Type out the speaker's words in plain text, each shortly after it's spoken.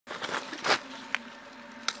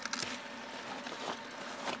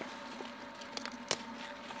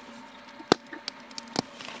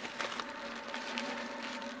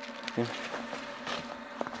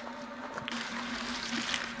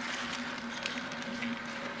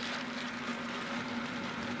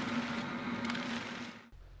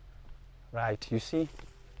Right, you see,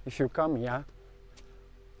 if you come here,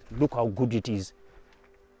 look how good it is.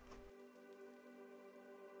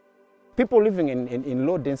 People living in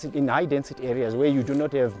low density, in high density areas where you do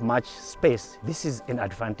not have much space, this is an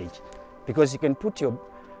advantage because you can put your,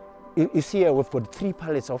 you see here we've got 3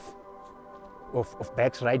 pallets of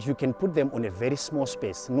bags, right? You can put them on a very small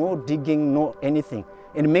space, no digging, no anything,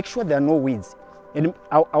 and make sure there are no weeds. And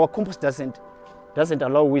our compost doesn't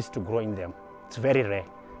allow weeds to grow in them. It's very rare,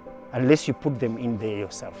 unless you put them in there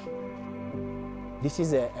yourself. This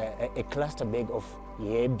is a cluster bag of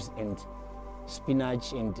herbs and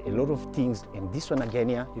spinach and a lot of things. And this one again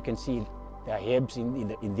here, you can see there are herbs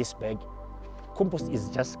in this bag. Compost is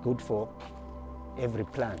just good for every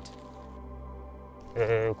plant.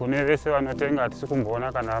 Kune vese vanotenga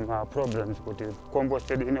tisikumboona kana ma-problems kuti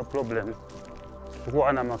composted ine problem.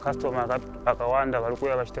 Tikuwana ma-customer akawanda vari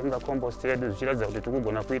kuuya vachitenga compost yedu zvichiratidza kuti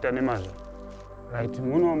tikugona kuita nemazvo. Right,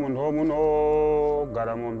 munomu ndo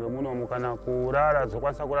munogara mombe munomu, kana kurara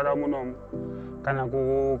dzokwanisa kurara munomu, kana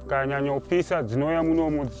kukanyanya kupisa dzinouya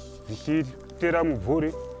munomu dzichitera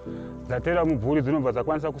mubvuri. Dzatera mubvuri dzinobva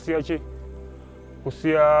dzakwanisa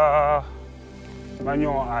kusiya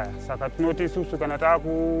manure aya. Saka tinoti isusu kana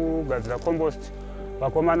taakugadzira compost,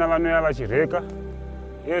 vakomana vanouya vachireka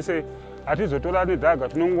ese, hatizotorani dhaga,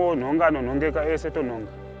 tinongonhongeka ese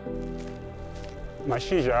tonhonga.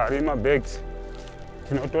 Mashizha ari mabags,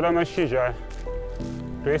 tinotora mashizha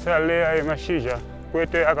toisa layer yemashizha,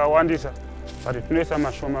 kwete akawandisa but tinoisa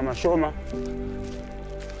mashoma.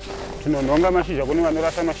 Tinonhonga mashizha kune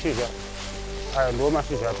vanorasa mashizha. Aya ndo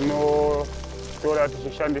mashizha atinotora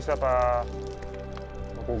tichishandisa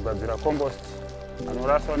pakugadzira compost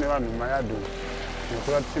anoraswa nevanhu mumayadhu.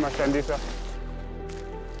 Tinotora tichimashandisa.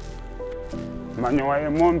 Manure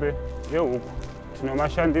emombe, yehuku,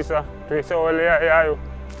 tinomashandisa toisawo layer yayo.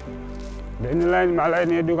 Then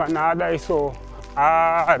maline yedu kana adai so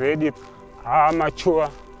ready, mature,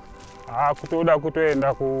 kutoda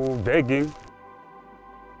kutoenda ku bagging.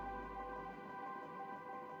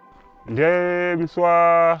 Nde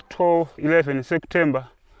mswa 11 September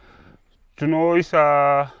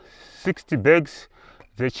tunoisa 60 bags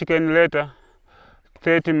the chicken litter,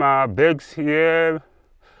 30 bags ye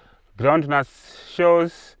groundnut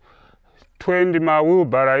shells, 20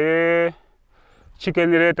 wheelbarrow ye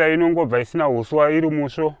chicken litter inongobva isina huswa iri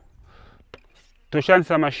musvo.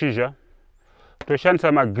 Toshandisa mashizha,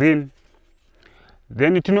 toshandisa green,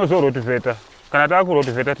 then tinozorotivheta. Kana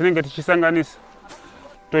taakurotivheta tinenge tichisanganisa,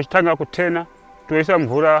 tochitanga kutena, toisa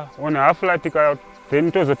mvura on half latika,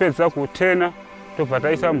 then tozopedzisa kutena, tobva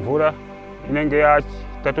taisa mvura inenge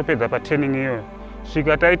tatopedza paturning iyoyo.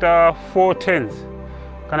 Svika taita 4 turns.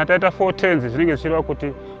 Kana taita 4 turns zvinenge zvichireva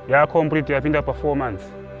kuti complete yapinda pa 4 months.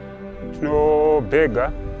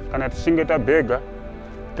 Tinobhega, kana tichinge tabhega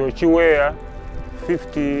tochiweya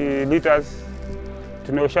 50 liters.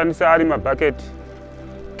 Tinoshandisa ari mabucket,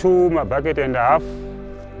 2 mabucket and a half,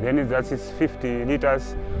 then that is 50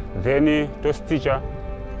 liters. Then tostitcha,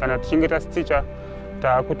 kana tichinge tastitcha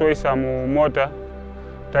taakutoisa mumota,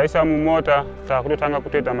 taisa mumota taakutotanga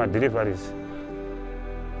kutoita ma-deliveries.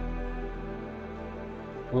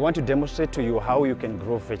 We want to demonstrate to you how you can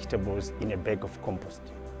grow vegetables in a bag of compost.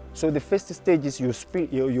 So the first stage is you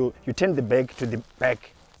turn the bag to the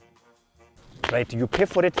back, right? You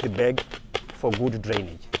perforate the bag for good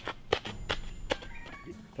drainage,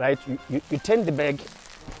 right? You turn the bag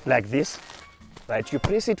like this, right? You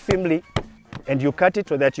press it firmly and you cut it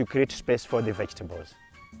so that you create space for the vegetables.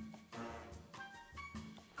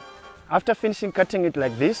 After finishing cutting it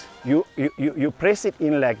like this, you press it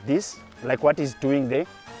in like this, like what is doing there.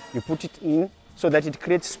 You put it in so that it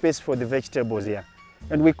creates space for the vegetables here.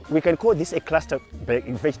 And we can call this a cluster bag,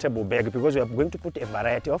 vegetable bag, because we are going to put a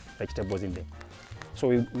variety of vegetables in there. So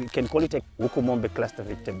we can call it a Huku Mombe cluster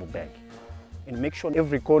vegetable bag. And make sure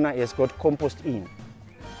every corner has got compost in.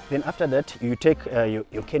 Then after that, you take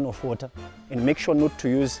your can of water and make sure not to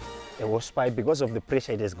use a hose pipe because of the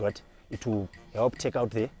pressure it has got. It will help take out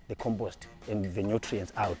the compost and the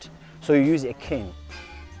nutrients out. So you use a can,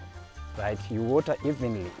 right? You water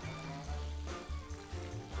evenly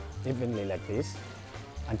like this,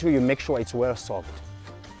 until you make sure it's well soaked,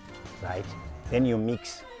 right? Then you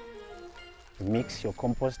mix your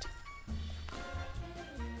compost.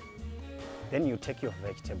 Then you take your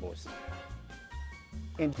vegetables.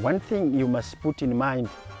 And one thing you must put in mind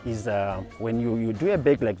is when you do a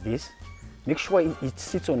bag like this, make sure it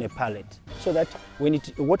sits on a pallet so that when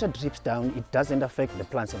water drips down, it doesn't affect the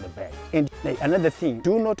plants in the bag. And another thing,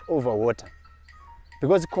 do not overwater.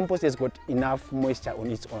 because compost has got enough moisture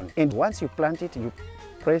on its own. And once you plant it, you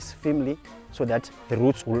press firmly so that the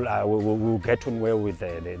roots will get on well with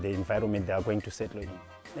the environment they are going to settle in.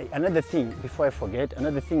 Another thing, before I forget,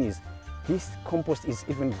 another thing is this compost is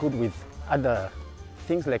even good with other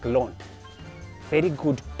things like lawn. Very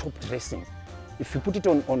good top dressing. If you put it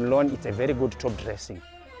on lawn, it's a very good top dressing.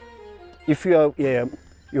 If your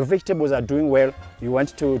vegetables are doing well, you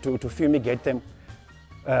want to fumigate them,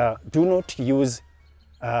 do not use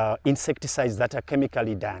insecticides that are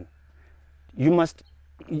chemically done. You must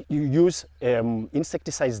use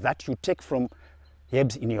insecticides that you take from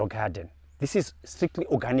herbs in your garden. This is strictly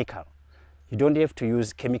organical. You don't have to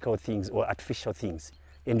use chemical things or artificial things.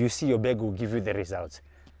 And you see your bag will give you the results.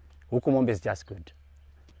 Huku Mombe is just good.